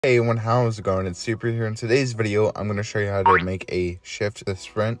Hey everyone, how's it going? It's Super here. In today's video, I'm going to show you how to make a shift the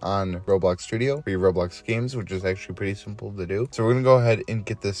sprint on Roblox Studio for your Roblox games, which is actually pretty simple to do. So we're going to go ahead and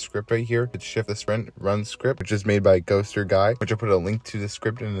get this script right here. It's shift the sprint run script, which is made by Ghoster Guy, which I'll put a link to the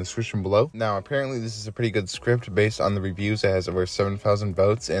script in the description below. Now, apparently this is a pretty good script based on the reviews. It has over 7,000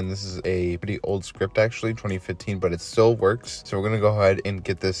 votes, and this is a pretty old script actually, 2015, but it still works. So we're going to go ahead and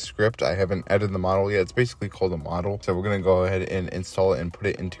get this script. I haven't added the model yet. It's basically called a model. So we're going to go ahead and install it and put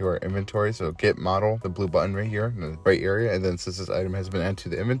it into our inventory. So get model, the blue button right here in the right area, and then since this item has been added to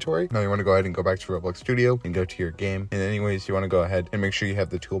the inventory, now you want to go ahead and go back to Roblox Studio and go to your game. And anyways, you want to go ahead and make sure you have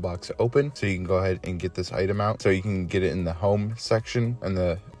the toolbox open so you can go ahead and get this item out. So you can get it in the home section and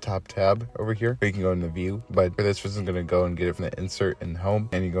the top tab over here, or you can go in the view, but for this person, going to go and get it from the insert in home,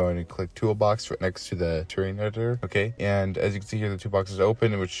 and you go in and click toolbox right next to the terrain editor. Okay, and as you can see here, the toolbox is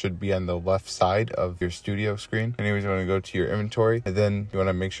open, which should be on the left side of your studio screen. Anyways, you want to go to your inventory, and then you want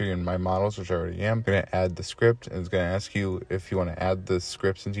to make sure you're in my models, which I already am. You're going to add the script, and it's going to ask you if you want to add the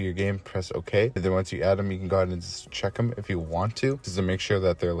scripts into your game. Press OK, and then once you add them, you can go ahead and just check them if you want to, just to make sure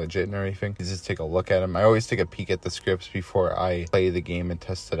that they're legit and everything. You just take a look at them. I always take a peek at the scripts before I play the game and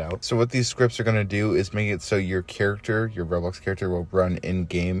test it out. So what these scripts are going to do is make it so your character, your Roblox character, will run in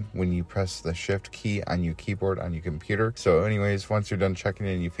game when you press the shift key on your keyboard on your computer. So anyways, once you're done checking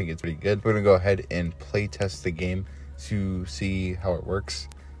it and you think it's pretty good, we're going to go ahead and play test the game to see how it works,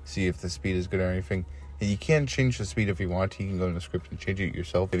 see if the speed is good or anything. And you can change the speed if you want to. You can go in the script and change it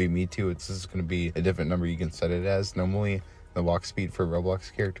yourself if you need to. This is going to be a different number you can set it as. Normally the walk speed for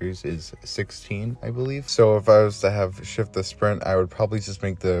Roblox characters is 16, I believe. So if I was to have shift the sprint, I would probably just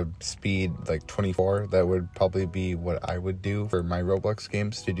make the speed like 24. That would probably be what I would do for my Roblox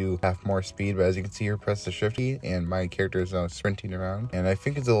games, to do half more speed. But as you can see here, press the shift key and my character is now sprinting around. And I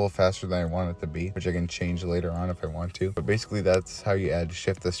think it's a little faster than I want it to be, which I can change later on if I want to. But basically that's how you add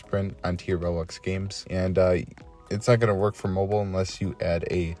shift the sprint onto your Roblox games. And it's not going to work for mobile unless you add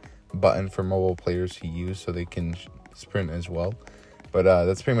a button for mobile players to use so they can sprint as well. But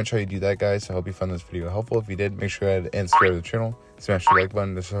that's pretty much how you do that, guys. I hope you found this video helpful. If you did, make sure to subscribe to the channel, smash the like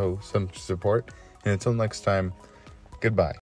button to show some support, and until next time, goodbye.